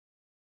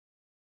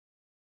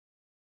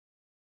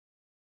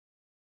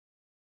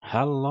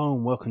Hello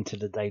and welcome to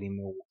the Daily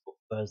Millwall for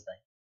Thursday,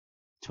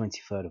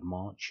 23rd of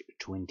March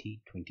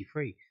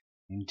 2023.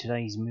 In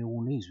today's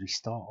Millwall news, we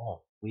start off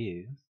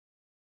with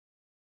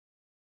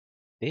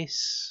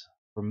this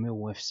from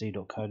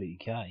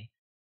millwallfc.co.uk.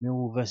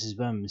 Millwall versus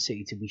Birmingham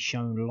City to be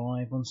shown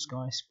live on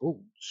Sky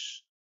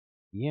Sports.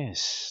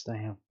 Yes, they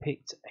have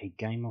picked a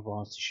game of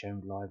ours to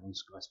show live on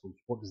Sky Sports.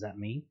 What does that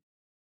mean?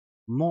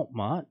 Not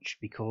much,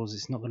 because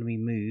it's not going to be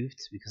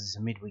moved because it's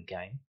a midweek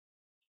game.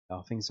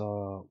 I think it's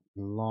our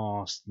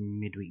last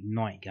midweek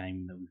night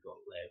game that we've got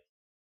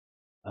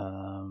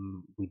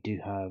left. We do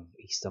have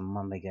Easter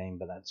Monday game,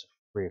 but that's a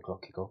 3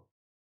 o'clock kickoff.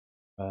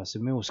 So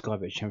Millwall Sky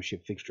Bet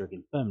Championship fixture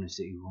against Birmingham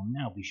City will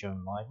now be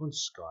shown live on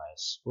Sky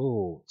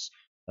Sports.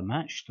 The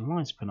match, the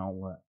Lions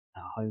penultimate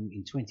at home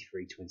in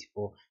 23-24,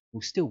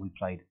 will still be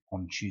played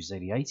on Tuesday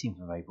the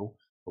 18th of April,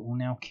 but will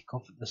now kick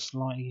off at the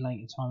slightly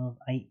later time of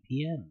 8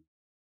 PM.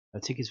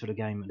 Tickets for the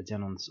game at the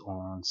Den are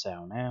on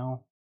sale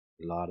now.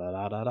 La da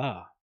da da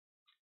da.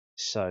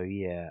 So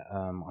yeah,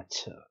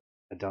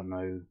 I don't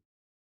know,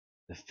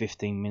 the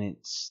 15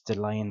 minutes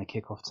delay in the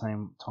kickoff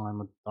time. I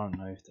don't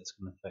know if that's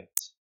going to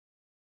affect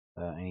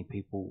any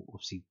people.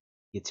 Obviously,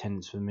 the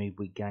attendance for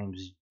midweek games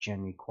is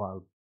generally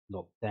quite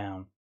locked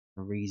down.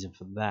 The reason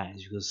for that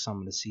is because some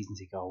of the season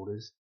ticket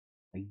holders,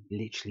 they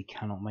literally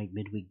cannot make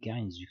midweek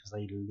games because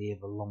they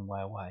live a long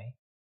way away,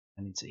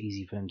 and it's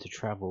easy for them to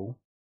travel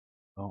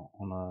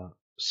on a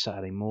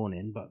Saturday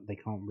morning, but they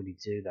can't really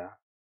do that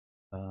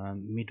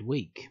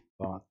midweek.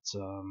 But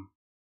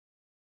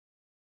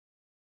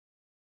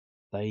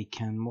they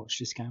can watch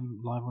this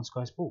game live on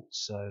Sky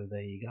Sports. So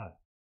there you go.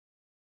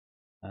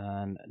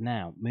 And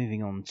now,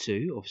 moving on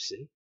to,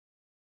 obviously,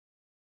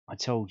 I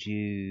told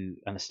you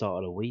at the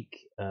start of the week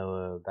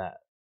that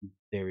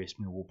various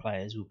Millwall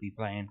players will be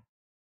playing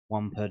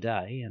one per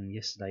day, and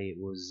yesterday it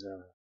was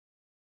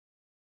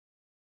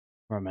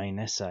Romain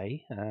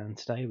Esse, and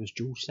today it was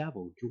George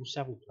Saville. George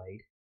Saville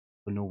played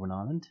for Northern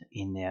Ireland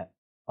in their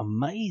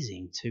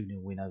amazing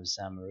 2-0 win over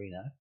San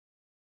Marino.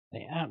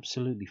 They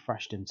absolutely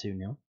thrashed them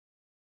 2-0.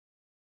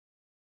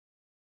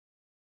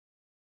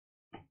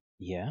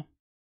 Yeah.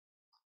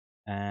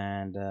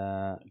 And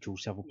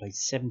George Saville played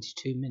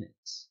 72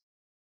 minutes.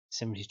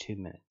 72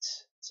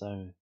 minutes.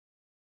 So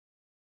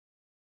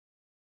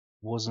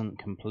wasn't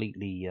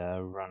completely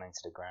run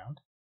into the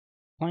ground.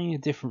 Playing a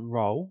different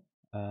role,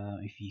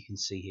 if you can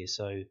see here.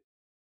 So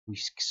we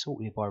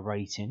sorted it by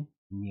rating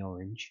in the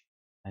orange,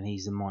 and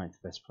he's the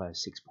 9th best player,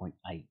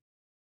 6.8.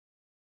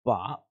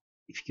 But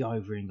if you go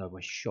over and go by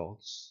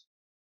shots,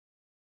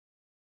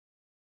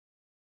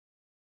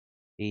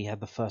 he had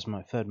the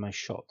third most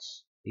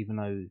shots, even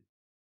though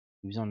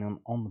he was only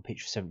on the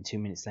pitch for 72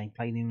 minutes. They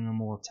played him in a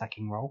more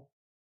attacking role,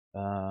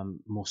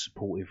 more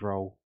supportive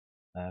role,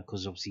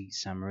 because obviously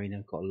San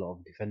Marino got a lot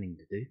of defending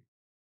to do.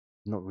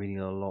 Not really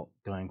a lot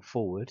going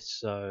forward,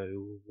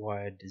 so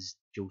why does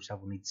George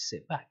Saville need to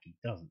sit back? He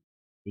doesn't.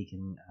 He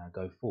can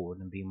go forward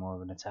and be more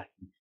of an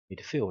attacking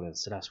midfielder,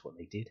 so that's what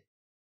they did.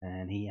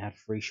 And he had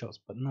 3 shots,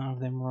 but none of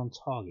them were on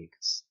target,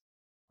 because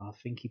I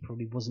think he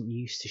probably wasn't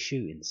used to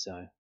shooting,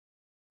 so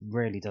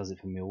rarely does it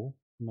for Millwall.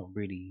 Not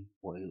really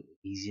what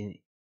he's in.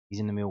 He's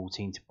in the Millwall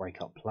team to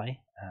break up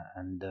play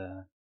and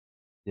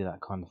do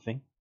that kind of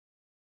thing.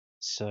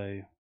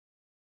 So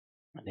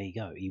there you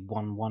go. He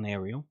won 1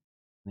 aerial,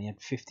 and he had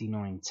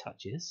 59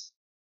 touches.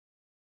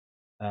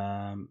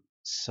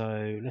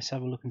 So let's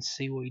have a look and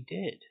see what he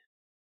did.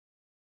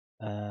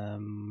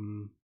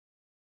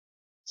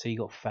 So he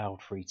got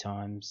fouled 3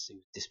 times. He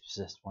was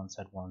dispossessed once,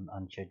 had 1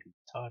 unscheduled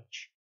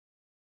touch.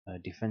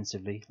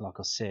 Defensively, like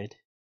I said,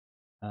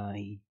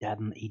 he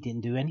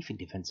didn't do anything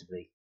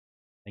defensively.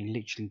 They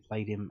literally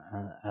played him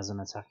as an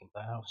attacking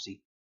player. Obviously,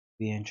 it'd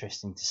be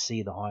interesting to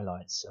see the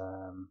highlights.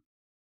 I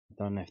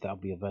don't know if that'll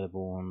be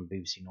available on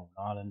BBC Northern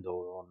Ireland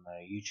or on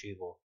YouTube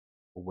or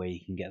where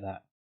you can get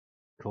that.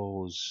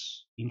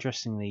 Because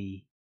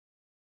interestingly,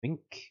 I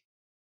think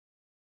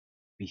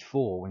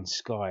before when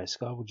Sky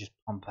would just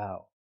pump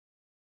out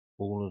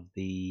all of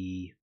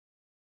the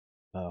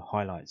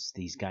highlights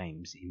these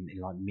games in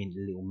like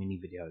little mini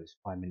videos,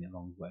 5-minute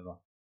long, whatever,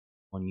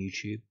 on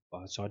YouTube.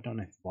 So I don't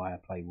know if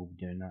Viaplay will be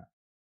doing that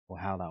or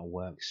how that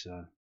works.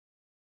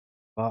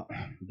 But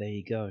there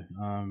you go.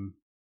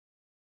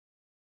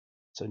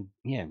 So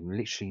yeah,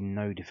 literally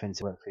no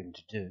defensive work for him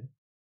to do.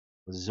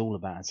 Because it's all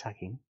about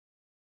attacking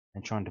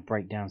and trying to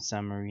break down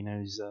San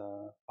Marino's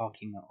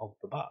parking of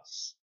the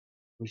bus,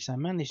 which they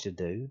managed to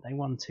do. They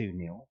won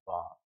 2-0,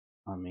 but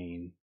I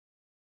mean,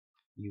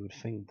 you would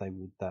think they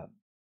would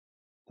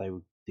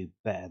do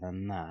better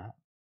than that.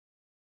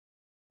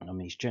 I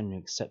mean, it's generally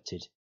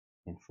accepted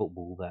in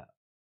football that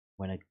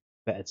when a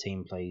better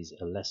team plays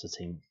a lesser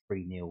team,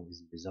 3-0 is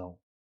the result.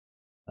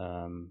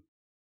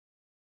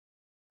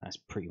 That's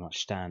pretty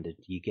much standard.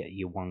 You get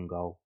your 1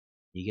 goal,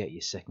 you get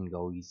your 2nd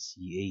goal, you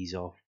ease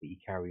off, but you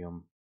carry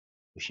on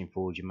pushing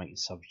forward. You make the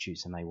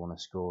substitutes, and they want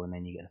to score, and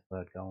then you get a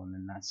 3rd goal, and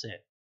then that's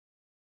it.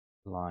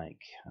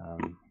 Like,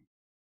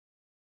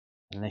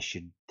 unless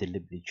you're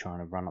deliberately trying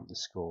to run up the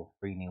score,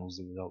 3-0 is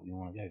the result you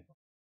want to go for.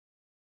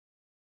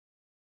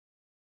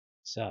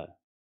 So,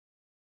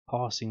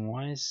 passing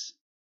wise,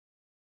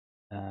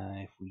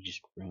 if we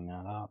just bring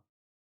that up.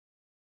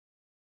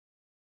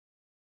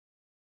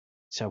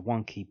 So,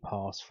 one key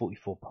pass,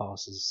 44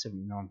 passes,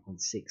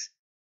 79.6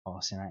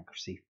 passing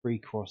accuracy, 3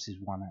 crosses,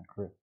 1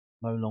 accurate,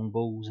 no long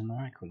balls, and no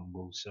accurate long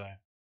balls. So,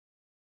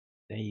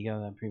 there you go.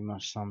 That pretty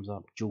much sums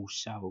up George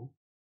Saville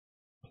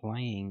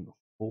playing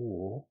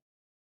for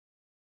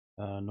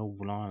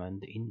Northern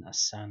Ireland in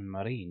San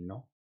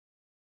Marino,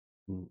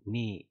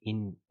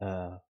 in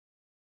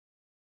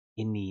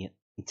the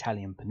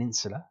Italian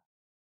peninsula,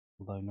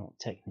 although not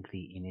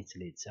technically in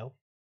Italy itself.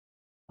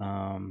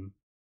 And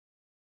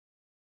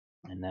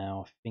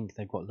now I think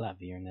they've got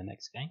Latvia in the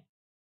next game,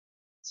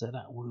 so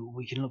that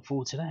we can look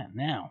forward to that.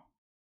 Now,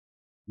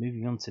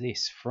 moving on to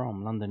this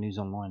from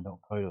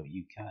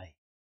LondonNewsOnline.co.uk.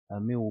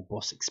 Millwall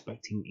boss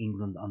expecting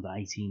England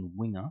under-18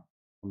 winger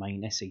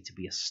Romain Esse to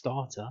be a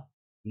starter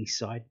in his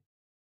side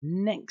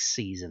next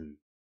season.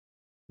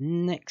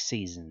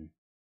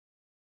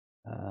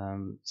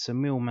 So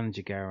Mill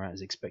manager Gary Rowett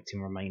is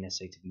expecting Romain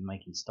Esse to be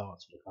making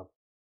starts for the club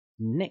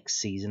next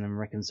season and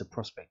reckons the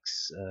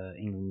prospects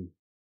England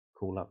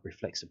call up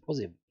reflects the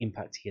positive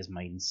impact he has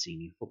made in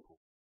senior football.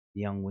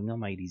 The young winger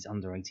made his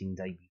under-18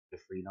 debut for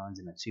the Three Lions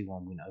in a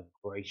 2-1 win over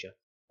Croatia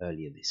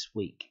earlier this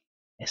week.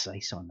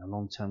 Esse signed a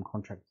long-term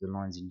contract with the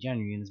Lions in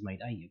January and has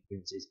made 8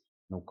 appearances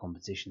in all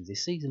competitions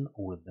this season,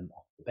 all of them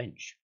off the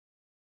bench.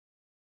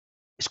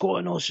 It's quite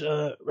a nice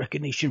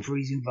recognition for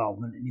his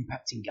involvement and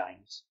impact in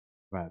games,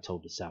 Rowett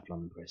told the South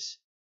London Press.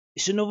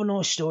 It's another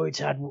nice story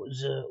to add what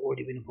has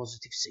already been a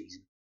positive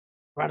season.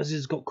 Bradders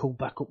has got called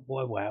back up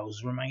by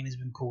Wales. Romain has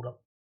been called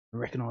up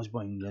and recognised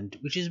by England,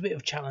 which is a bit of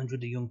a challenge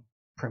with the young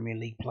Premier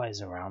League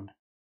players around.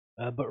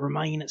 But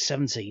Romain at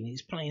 17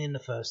 is playing in the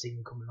first team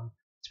and coming on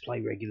to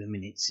play regular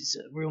minutes. It's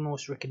a real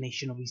nice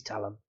recognition of his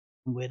talent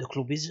and where the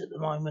club is at the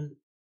moment.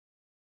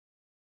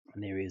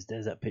 And there he is.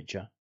 There's that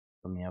picture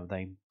from the other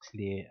day,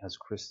 clear as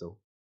crystal.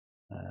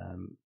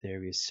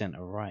 There he is,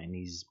 centre right in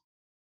his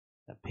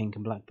pink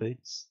and black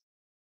boots.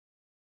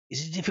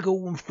 It's a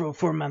difficult one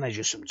for a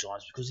manager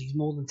sometimes because he's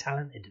more than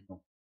talented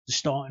enough to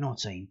start in our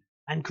team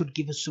and could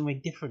give us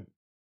something different.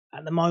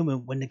 At the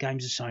moment, when the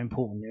games are so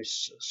important,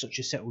 there's such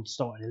a settled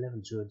starting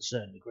 11 to a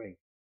certain degree.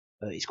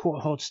 It's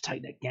quite hard to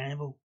take that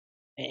gamble.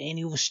 At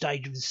any other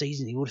stage of the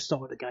season, he would have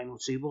started a game or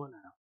two by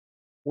now.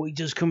 What he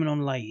does coming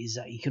on late is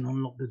that he can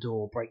unlock the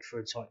door, break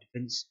through a tight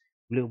defence,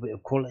 a little bit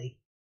of quality.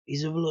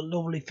 He's a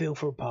lovely feel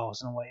for a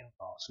pass and a way of a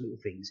pass, little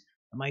things,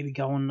 and maybe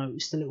go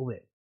unnoticed a little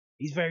bit.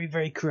 He's very,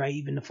 very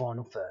creative in the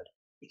final third.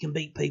 He can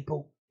beat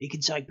people. He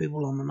can take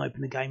people on and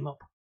open the game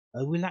up.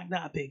 We lack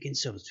that a bit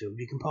against Huddersfield.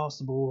 You can pass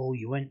the ball all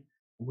you want,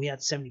 and we had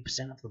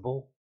 70% of the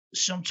ball. At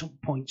some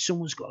point,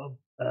 someone's got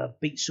to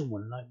beat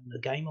someone and open the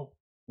game up,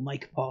 or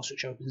make a pass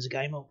which opens the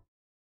game up.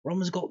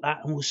 Roma's got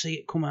that, and we'll see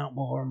it come out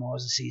more and more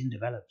as the season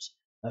develops.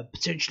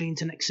 Potentially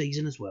into next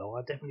season as well.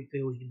 I definitely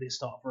feel he can be a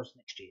starter for us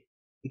next year.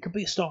 He could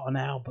be a starter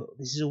now, but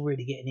this is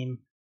already getting him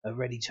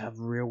ready to have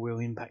a real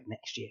impact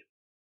next year.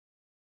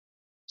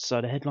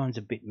 So the headline's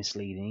a bit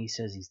misleading. He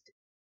says he's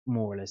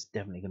more or less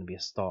definitely going to be a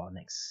starter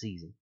next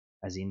season,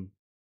 as in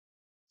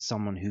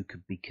someone who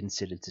could be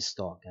considered to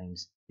start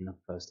games in the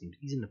first team.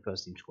 He's in the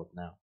first team squad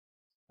now.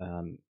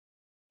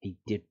 He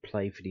did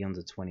play for the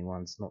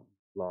under-21s, not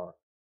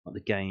the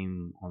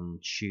game on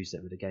Tuesday,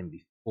 but the game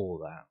before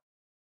that.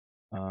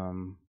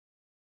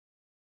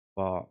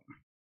 But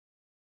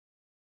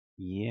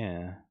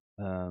yeah,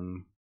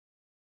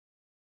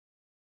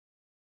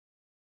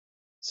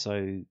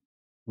 so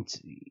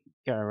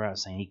Gary Rowett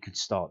saying he could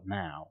start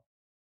now,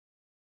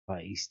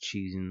 but he's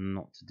choosing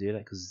not to do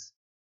that because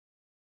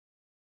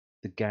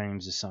the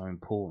games are so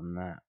important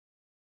that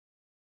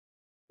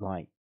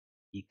like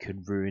it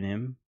could ruin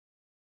him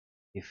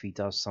if he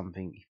does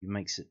something, if he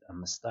makes a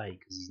mistake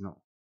because he's not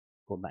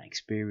got that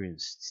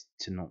experience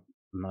to not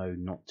know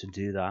not to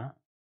do that.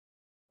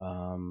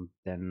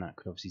 Then that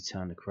could obviously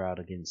turn the crowd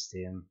against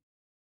him.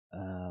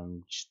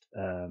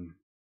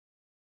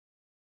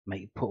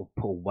 Put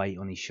a weight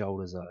on his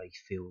shoulders that he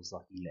feels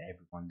like he let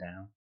everyone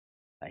down.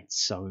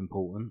 It's so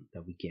important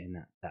that we get in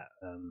that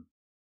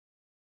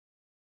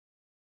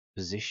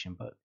position,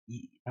 but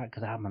that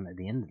could happen at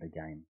the end of the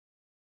game.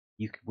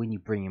 When you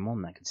bring him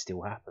on, that could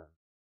still happen.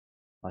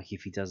 Like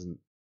if he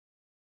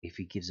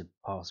gives a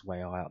pass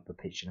way high up the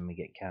pitch and then we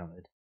get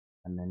countered,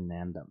 and then they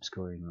end up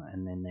scoring,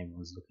 and then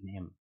everyone's looking at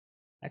him.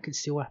 That could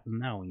still happen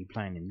now when you're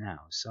playing him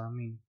now. So I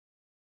mean,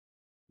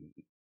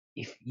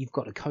 if you've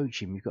got to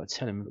coach him, you've got to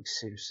tell him, look,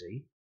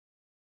 seriously,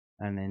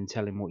 and then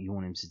tell him what you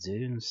want him to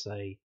do, and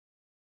say,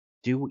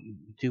 do what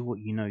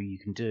you know you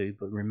can do,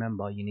 but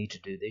remember you need to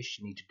do this,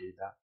 you need to do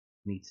that,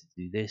 you need to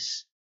do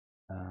this.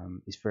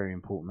 It's very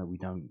important that we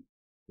don't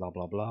blah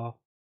blah blah.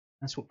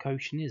 That's what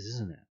coaching is,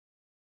 isn't it?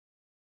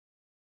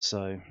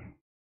 So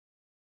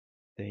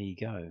there you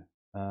go.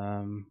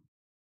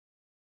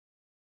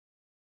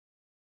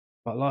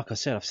 But like I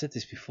said, I've said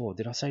this before.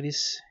 Did I say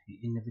this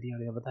in the video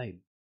the other day?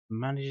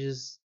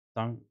 Managers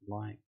don't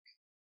like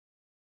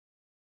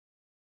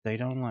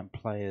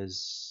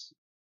players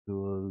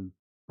who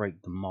break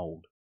the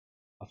mold.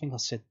 I think I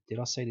said, did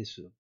I say this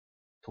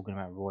talking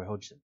about Roy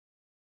Hodgson?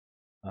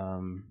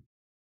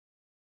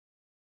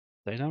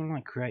 They don't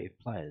like creative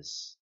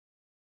players.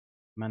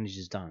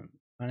 Managers don't.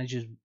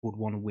 Managers would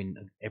want to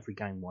win every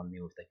game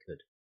 1-0 if they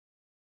could.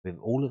 With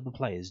all of the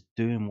players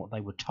doing what they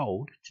were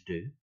told to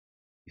do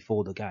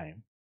before the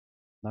game,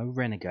 no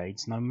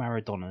renegades, no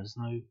Maradonas,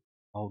 no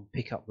I'll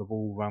pick up the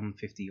ball, run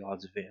 50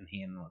 yards of it, and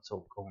hit in the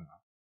top corner.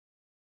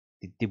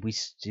 Did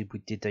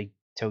they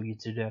tell you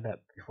to do that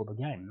before the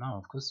game? No,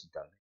 of course they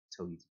don't. They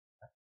tell you to do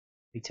that.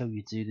 They tell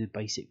you to do the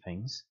basic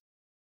things,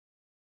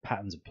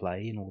 patterns of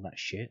play, and all that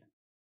shit,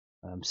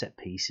 set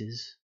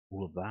pieces,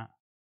 all of that.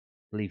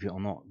 Believe it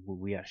or not,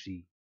 we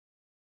actually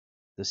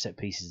the set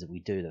pieces that we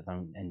do that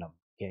don't end up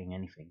getting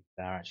anything,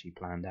 they're actually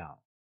planned out.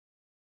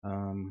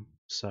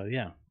 So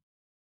yeah,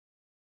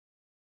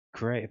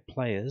 creative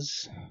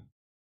players.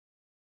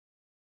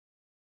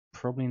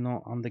 Probably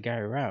not under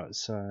Gary Rowett.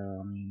 So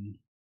I mean,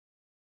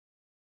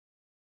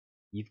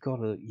 you've got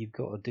to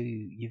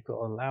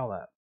allow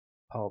that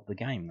part of the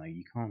game though.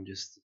 You can't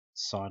just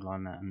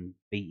sideline that and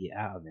beat it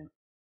out of him,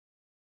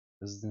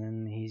 because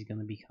then he's going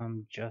to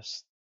become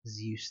just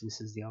as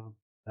useless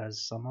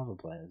as some other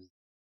players.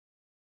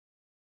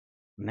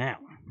 Now,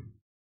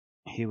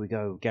 here we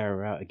go. Gary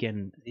Rowett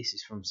again. This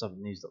is from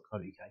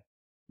southernnews.co.uk.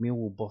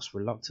 Millwall boss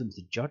reluctant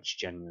to judge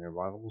January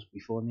arrivals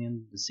before the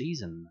end of the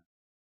season.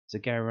 So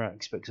Gary Rowett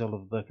expects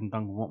Oliver Burke and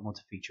Watmore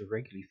to feature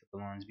regularly for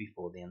the Lions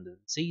before the end of the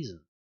season.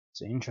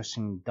 So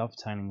interesting,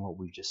 dovetailing what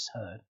we've just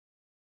heard.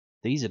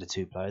 These are the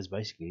two players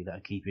basically that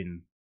are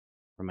keeping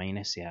Romain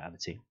Esse out of the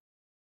team.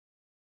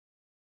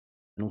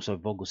 And also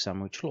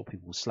Vogelsam, which a lot of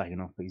people are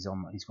slagging off, but he's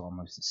got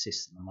almost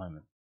assists at the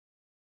moment.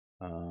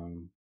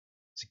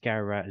 So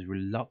Gary Rowett is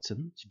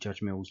reluctant to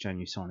judge Millwall's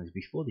January signings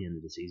before the end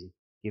of the season,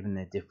 given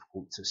their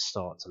difficult to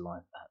start to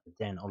life at the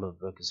Den. Oliver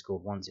Burke has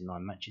scored once in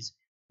 9 matches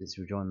since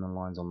rejoining the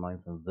Lions on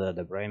loan from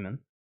Werder Bremen,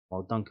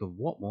 while Duncan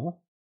Watmore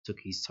took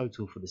his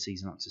total for the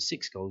season up to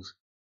 6 goals,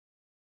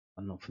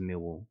 and not for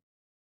Millwall,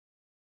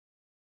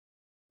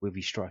 with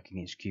his strike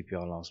against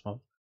QPR last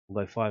month,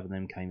 although 5 of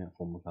them came at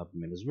former club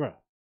Middlesbrough.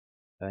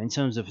 In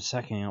terms of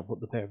attacking output,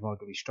 the pair have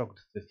arguably struggled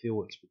to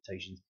fulfil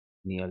expectations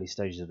in the early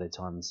stages of their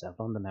time in South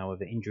London.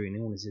 However, injury and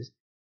illnesses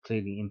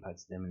clearly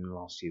impacted them in the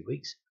last few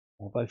weeks,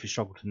 while both have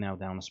struggled to nail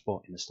down a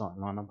spot in the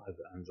starting lineup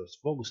over Andros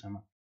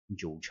Vogelshammer and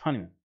George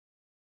Honeyman.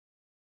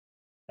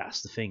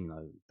 That's the thing,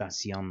 though.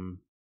 That's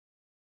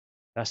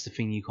the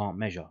thing you can't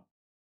measure.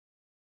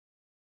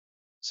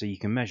 So you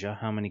can measure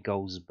how many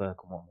goals has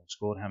Burke and Watmore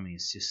scored, how many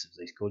assists have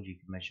they scored. You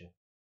can measure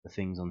the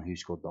things on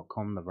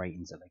whoscored.com, the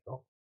ratings that they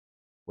got.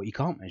 What you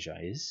can't measure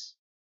is,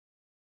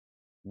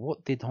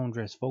 what did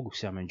Andres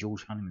Vogelshammer and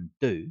George Honeyman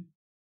do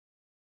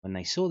when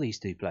they saw these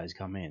two players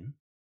come in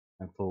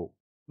and thought,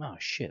 oh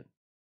shit,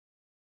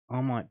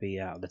 I might be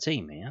out of the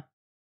team here.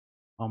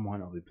 I might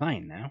not be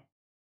playing now.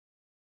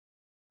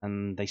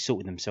 And they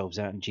sorted themselves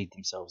out and G'd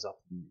themselves up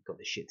and got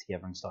their shit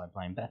together and started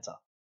playing better.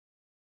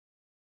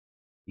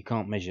 You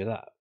can't measure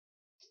that.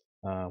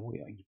 Well,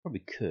 you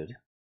probably could.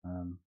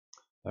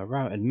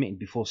 Rowett admitted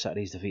before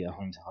Saturday's defeat at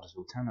home to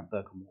Huddersfield Town that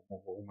Burke and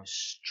Watmore were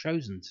almost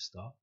chosen to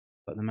start,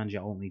 but the manager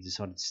ultimately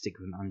decided to stick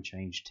with an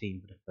unchanged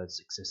team for the third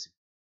successive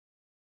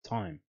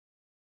time.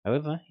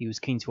 However, he was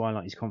keen to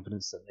highlight his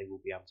confidence that they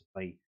will be able to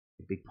play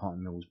a big part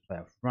in Millwall's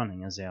playoff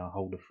running, as they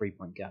hold a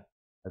 3-point gap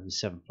over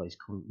 7th place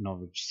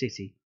Norwich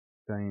City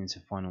going into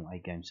final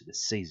 8 games of the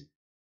season.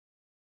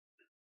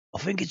 I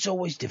think it's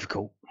always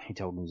difficult, he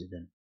told News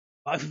then.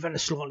 Both have had a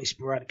slightly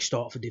sporadic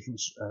start for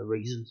different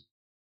reasons.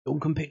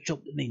 Duncan picked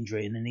up an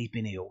injury and then he's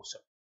been ill,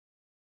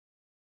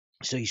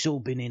 so he's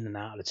sort of been in and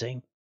out of the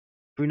team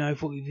through no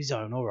fault of his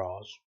own or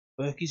ours.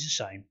 Burke is the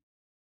same.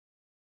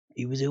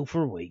 He was ill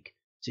for a week,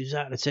 so he was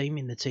out of the team,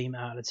 in the team,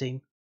 out of the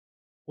team.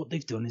 What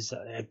they've done is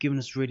that they've given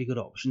us really good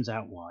options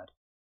out wide.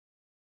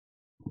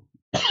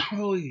 I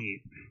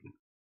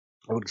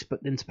would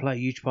expect them to play a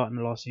huge part in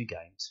the last few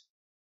games.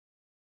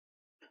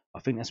 I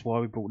think that's why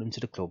we brought them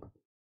to the club.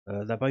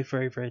 They're both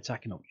very, very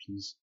attacking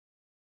options.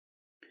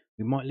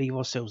 We might leave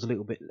ourselves a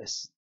little bit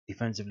less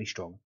defensively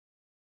strong,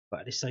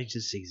 but at this stage of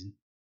the season,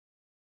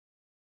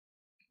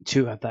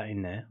 two have that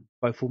in there,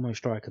 both almost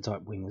striker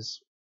type wingers.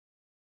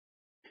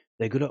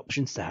 They're good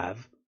options to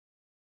have.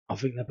 I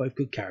think they're both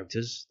good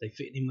characters. They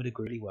fit in with the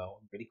group really well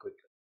and really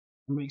quickly.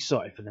 I'm really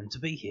excited for them to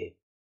be here.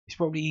 It's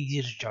probably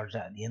easier to judge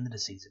that at the end of the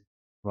season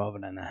rather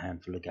than a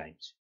handful of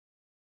games.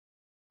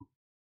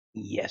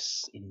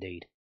 Yes,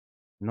 indeed.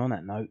 And on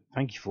that note,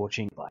 thank you for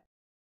watching. Bye.